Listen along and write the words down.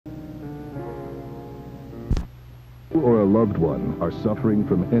or a loved one are suffering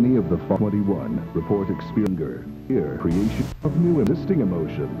from any of the 21 report experience here creation of new enlisting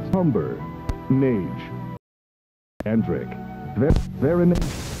emotions. Humber, Nage, Andric, Verin.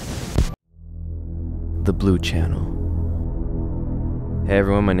 The Blue Channel. Hey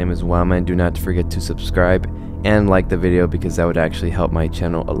everyone, my name is WOWMAN. Do not forget to subscribe and like the video because that would actually help my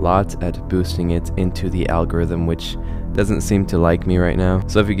channel a lot at boosting it into the algorithm, which doesn't seem to like me right now.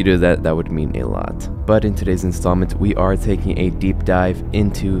 So if you could do that, that would mean a lot. But in today's installment, we are taking a deep dive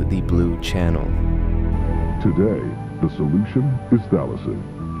into the Blue Channel. Today, the solution is Thalasin.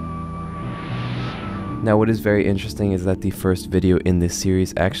 Now what is very interesting is that the first video in this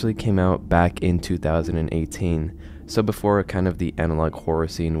series actually came out back in 2018, so before kind of the analog horror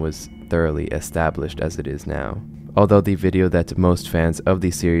scene was thoroughly established as it is now. Although the video that most fans of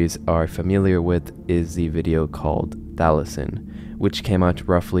the series are familiar with is the video called Thalasin, which came out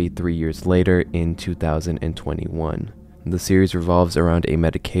roughly 3 years later in 2021. The series revolves around a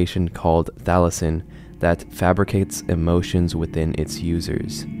medication called Thalasin that fabricates emotions within its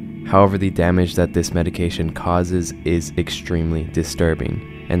users. However, the damage that this medication causes is extremely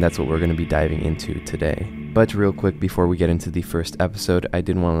disturbing, and that's what we're going to be diving into today. But real quick, before we get into the first episode, I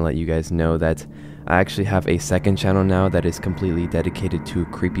did want to let you guys know that I actually have a second channel now that is completely dedicated to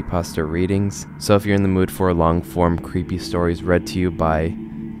creepypasta readings. So if you're in the mood for long-form creepy stories read to you by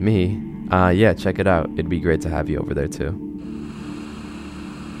me, yeah, check it out. It'd be great to have you over there too.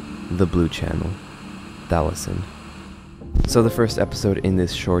 The Blue Channel. Thalasin. So the first episode in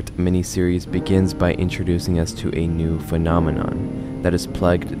this short mini-series begins by introducing us to a new phenomenon that has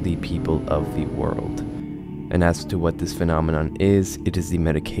plagued the people of the world. And as to what this phenomenon is, it is the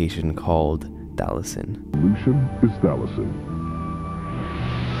medication called Thalasin. Solution is Thalasin.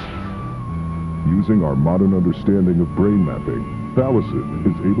 Using our modern understanding of brain mapping, Thalasin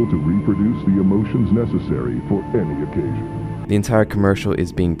is able to reproduce the emotions necessary for any occasion. The entire commercial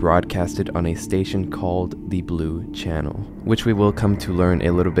is being broadcasted on a station called the Blue Channel, which we will come to learn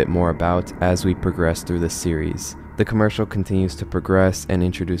a little bit more about as we progress through the series. The commercial continues to progress and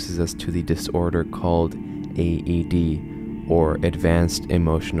introduces us to the disorder called AED, or Advanced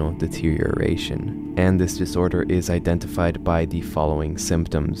Emotional Deterioration. And this disorder is identified by the following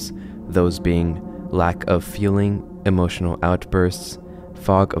symptoms, those being lack of feeling, emotional outbursts,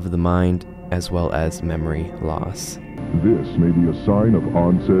 fog of the mind, as well as memory loss. This may be a sign of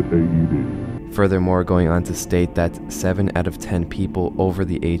onset AED. Furthermore, going on to state that 7 out of 10 people over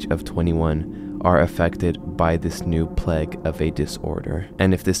the age of 21 are affected by this new plague of a disorder.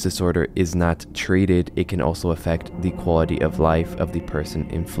 And if this disorder is not treated, it can also affect the quality of life of the person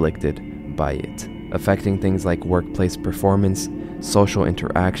inflicted by it, affecting things like workplace performance, social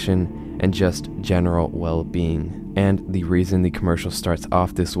interaction, and just general well-being. And the reason the commercial starts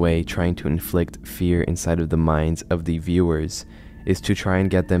off this way, trying to inflict fear inside of the minds of the viewers, is to try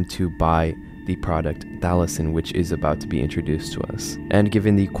and get them to buy the product Thalasin, which is about to be introduced to us. And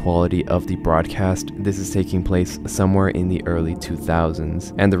given the quality of the broadcast, this is taking place somewhere in the early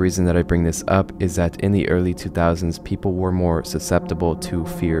 2000s. And the reason that I bring this up is that in the early 2000s, people were more susceptible to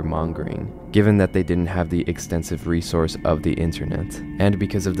fear-mongering, given that they didn't have the extensive resource of the internet. And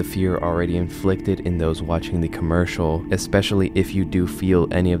because of the fear already inflicted in those watching the commercial, especially if you do feel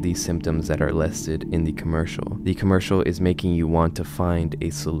any of these symptoms that are listed in the commercial is making you want to find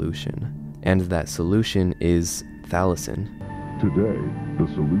a solution. And that solution is Thalasin. Today, the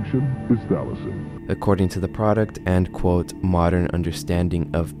solution is Thalasin. According to the product and, quote, modern understanding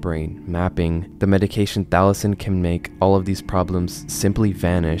of brain mapping, the medication Thalasin can make all of these problems simply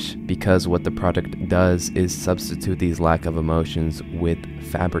vanish because what the product does is substitute these lack of emotions with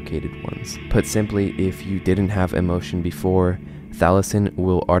fabricated ones. Put simply, if you didn't have emotion before, Thalasin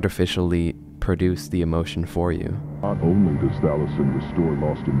will artificially produce the emotion for you. Not only does Thalasin restore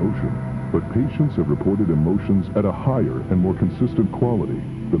lost emotion, but patients have reported emotions at a higher and more consistent quality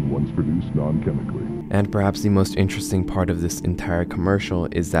than ones produced non-chemically. And perhaps the most interesting part of this entire commercial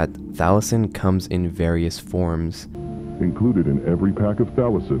is that Thalasin comes in various forms. Included in every pack of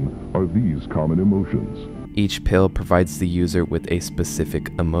Thalasin are these common emotions. Each pill provides the user with a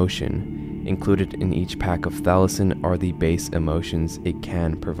specific emotion. Included in each pack of Thalasin are the base emotions it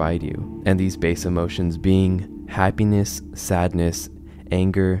can provide you. And these base emotions being happiness, sadness,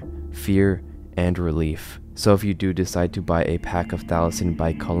 anger, fear, and relief. So if you do decide to buy a pack of Thalasin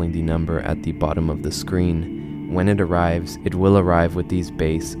by calling the number at the bottom of the screen, when it arrives, it will arrive with these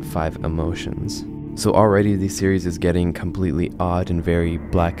base 5 emotions. So already the series is getting completely odd and very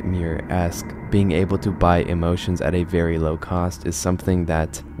Black Mirror-esque. Being able to buy emotions at a very low cost is something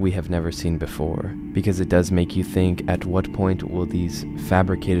that we have never seen before, because it does make you think, at what point will these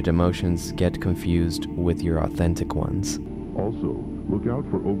fabricated emotions get confused with your authentic ones? Also, look out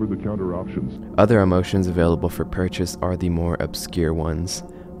for over-the-counter options. Other emotions available for purchase are the more obscure ones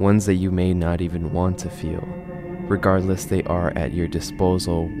that you may not even want to feel. Regardless, they are at your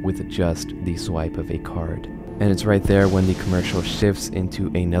disposal with just the swipe of a card. And it's right there when the commercial shifts into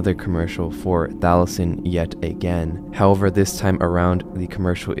another commercial for Thalasin yet again. However, this time around, the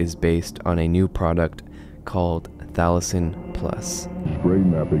commercial is based on a new product called Thalasin Plus.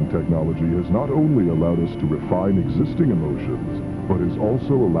 Brain mapping technology has not only allowed us to refine existing emotions, but has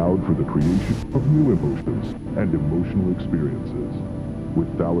also allowed for the creation of new emotions and emotional experiences.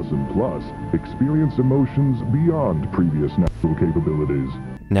 With Thalasin Plus, experience emotions beyond previous natural capabilities.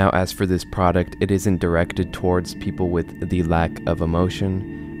 Now, as for this product, it isn't directed towards people with the lack of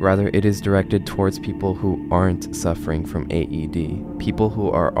emotion. Rather, it is directed towards people who aren't suffering from AED, people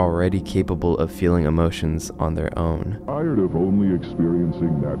who are already capable of feeling emotions on their own. Tired of only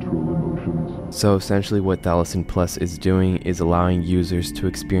experiencing natural emotions? So essentially what Thalasin Plus is doing is allowing users to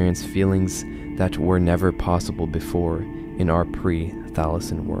experience feelings that were never possible before in our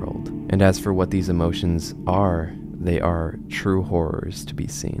pre-Thalasin world. And as for what these emotions are, they are true horrors to be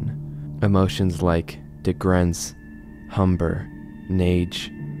seen. Emotions like degrens, humber, nage,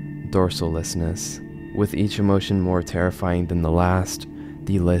 dorsalessness. With each emotion more terrifying than the last,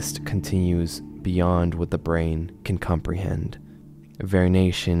 the list continues beyond what the brain can comprehend.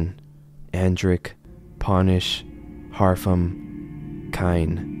 Variation, andric, ponish, harfum,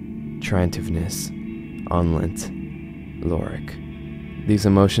 kine, trantiveness, onlent, loric. These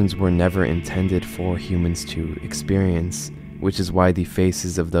emotions were never intended for humans to experience, which is why the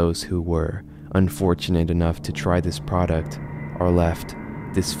faces of those who were unfortunate enough to try this product are left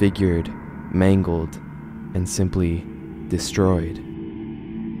disfigured, mangled, and simply destroyed.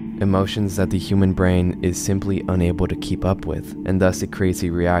 Emotions that the human brain is simply unable to keep up with, and thus it creates a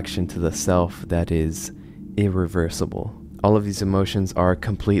reaction to the self that is irreversible. All of these emotions are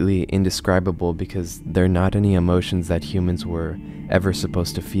completely indescribable because they're not any emotions that humans were ever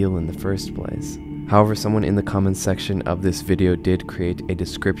supposed to feel in the first place. However, someone in the comments section of this video did create a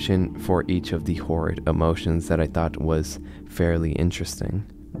description for each of the horrid emotions that I thought was fairly interesting.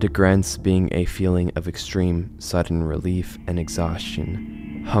 Degrens being a feeling of extreme sudden relief and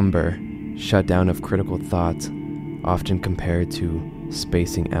exhaustion. Humber, shutdown of critical thought, often compared to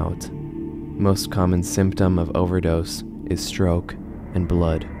spacing out. Most common symptom of overdose is stroke and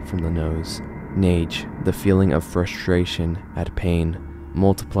blood from the nose. Nage, the feeling of frustration at pain,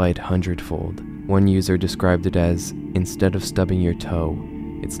 multiplied hundredfold. One user described it as, instead of stubbing your toe,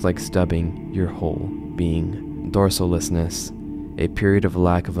 it's like stubbing your whole being. Dorsalessness, a period of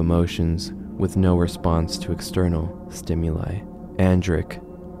lack of emotions with no response to external stimuli. Andric,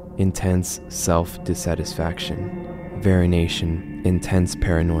 intense self-dissatisfaction. Variation, intense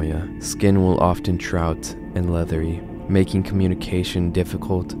paranoia. Skin will often trout and leathery, making communication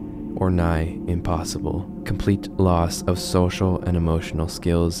difficult or nigh impossible. Complete loss of social and emotional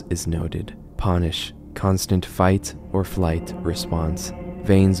skills is noted. Ponish, constant fight or flight response.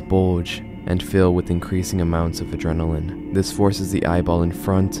 Veins bulge and fill with increasing amounts of adrenaline. This forces the eyeball in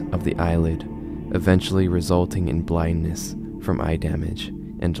front of the eyelid, eventually resulting in blindness from eye damage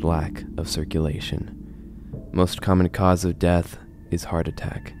and lack of circulation. Most common cause of death is heart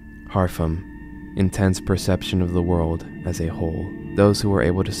attack. Harfum, intense perception of the world as a whole. Those who are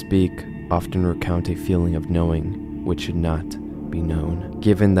able to speak often recount a feeling of knowing which should not be known.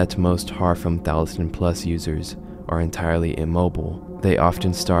 Given that most Harfum Thalasin Plus users are entirely immobile, they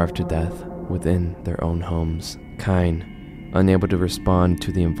often starve to death within their own homes. Kine, unable to respond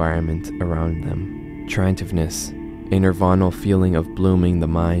to the environment around them. Trantiveness, a nirvanal feeling of blooming the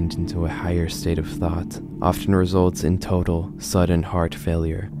mind into a higher state of thought, often results in total, sudden heart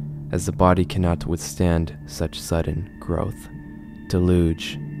failure, as the body cannot withstand such sudden growth.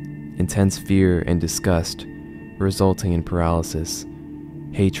 Deluge, intense fear and disgust, resulting in paralysis,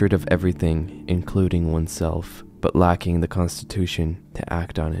 hatred of everything, including oneself, but lacking the constitution to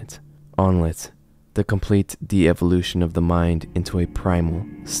act on it. Onlet, the complete de-evolution of the mind into a primal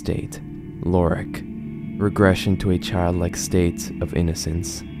state. Loric, regression to a childlike state of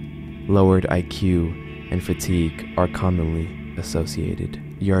innocence. Lowered IQ and fatigue are commonly associated.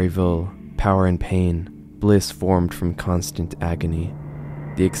 Yarivul, power and pain, bliss formed from constant agony,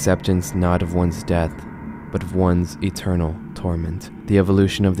 the acceptance not of one's death, but of one's eternal torment. The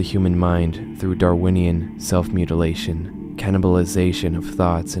evolution of the human mind through Darwinian self-mutilation, cannibalization of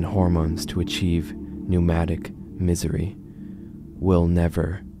thoughts and hormones to achieve pneumatic misery, will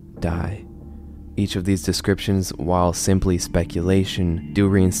never die. Each of these descriptions, while simply speculation, do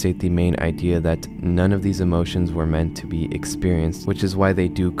reinstate the main idea that none of these emotions were meant to be experienced, which is why they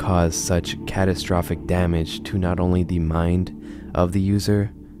do cause such catastrophic damage to not only the mind of the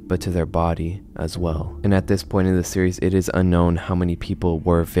user, but to their body as well. And at this point in the series, it is unknown how many people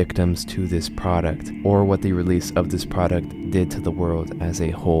were victims to this product, or what the release of this product did to the world as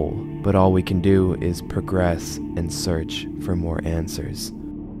a whole. But all we can do is progress and search for more answers.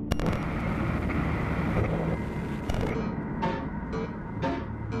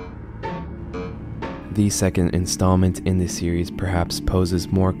 The second installment in the series perhaps poses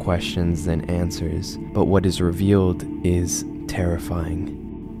more questions than answers, but what is revealed is terrifying.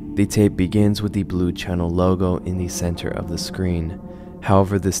 The tape begins with the blue channel logo in the center of the screen.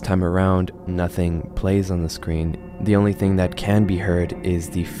 However, this time around, nothing plays on the screen. The only thing that can be heard is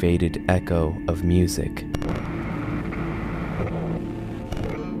the faded echo of music.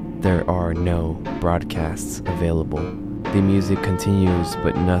 There are no broadcasts available. The music continues,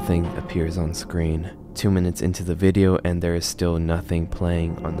 but nothing appears on screen. 2 minutes into the video and there is still nothing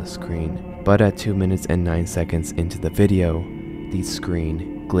playing on the screen. But at 2 minutes and 9 seconds into the video, the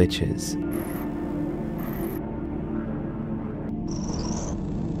screen glitches.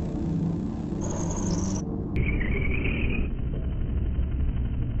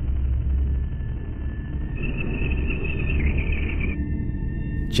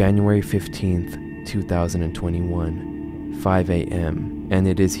 January 15th, 2021, 5 a.m. And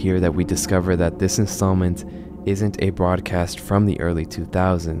it is here that we discover that this installment isn't a broadcast from the early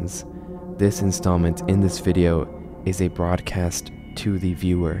 2000s. This installment in this video is a broadcast to the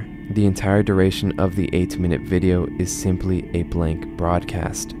viewer. The entire duration of the 8-minute video is simply a blank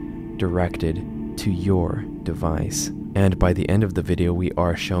broadcast directed to your device. And by the end of the video, we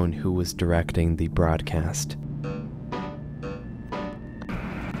are shown who was directing the broadcast.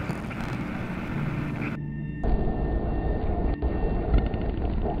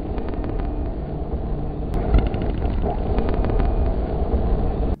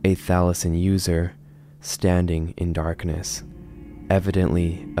 A Thalasin user standing in darkness,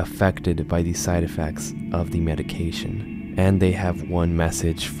 evidently affected by the side effects of the medication. And they have one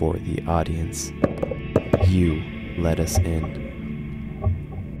message for the audience: you let us in.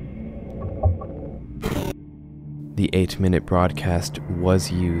 The 8-minute broadcast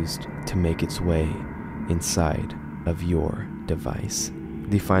was used to make its way inside of your device.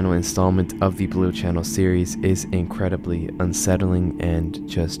 The final installment of the Blue Channel series is incredibly unsettling and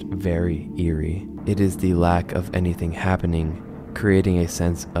just very eerie. It is the lack of anything happening, creating a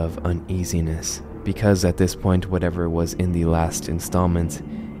sense of uneasiness, because at this point whatever was in the last installment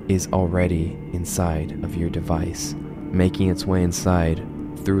is already inside of your device, making its way inside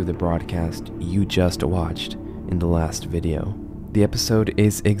through the broadcast you just watched in the last video. The episode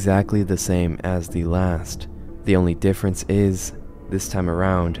is exactly the same as the last. The only difference is, this time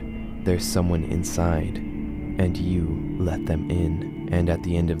around, there's someone inside, and you let them in. And at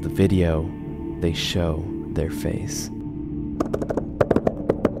the end of the video, they show their face.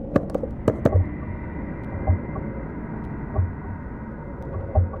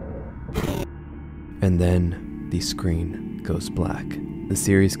 And then the screen goes black. The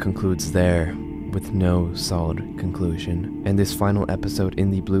series concludes there, with no solid conclusion. And this final episode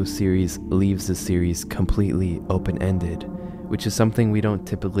in the Blue series leaves the series completely open-ended, which is something we don't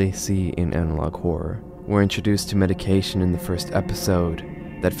typically see in analog horror. We're introduced to medication in the first episode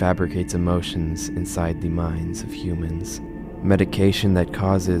that fabricates emotions inside the minds of humans. Medication that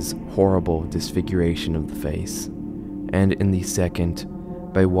causes horrible disfiguration of the face. And in the second,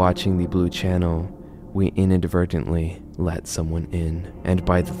 by watching the Blue Channel, we inadvertently let someone in. And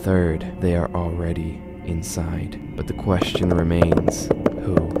by the third, they are already inside. But the question remains,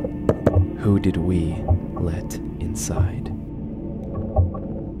 who? Who did we let inside?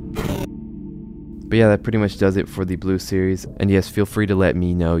 But yeah, that pretty much does it for the Blue series. And yes, feel free to let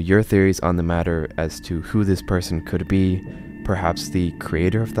me know your theories on the matter as to who this person could be. Perhaps the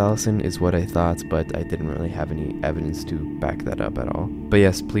creator of Thalasin is what I thought, but I didn't really have any evidence to back that up at all. But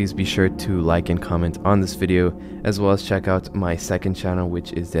yes, please be sure to like and comment on this video, as well as check out my second channel,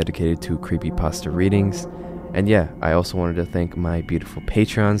 which is dedicated to creepypasta readings. And yeah, I also wanted to thank my beautiful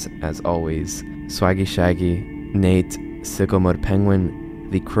patrons, as always: Swaggy Shaggy, Nate, Sicko Mode Penguin,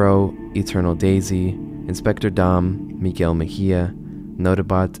 The Crow, Eternal Daisy, Inspector Dom, Miguel Mejia,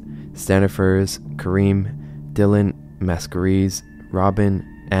 Notabot, Stanifers, Kareem, Dylan, Masquerese, Robin,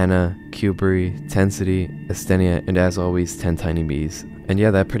 Anna, Cubery, Tensity, Estenia, and as always, 10 Tiny Bees. And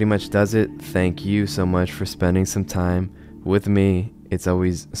yeah, that pretty much does it. Thank you so much for spending some time with me It's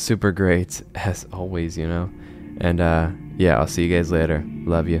always super great, as always, you know. And yeah, I'll see you guys later.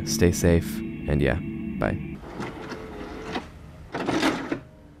 Love you. Stay safe. And yeah, bye.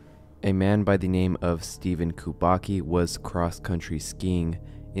 A man by the name of Stephen Kubacki was cross-country skiing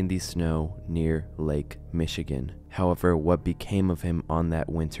in the snow near Lake Michigan. However, what became of him on that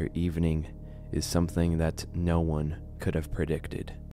winter evening is something that no one could have predicted.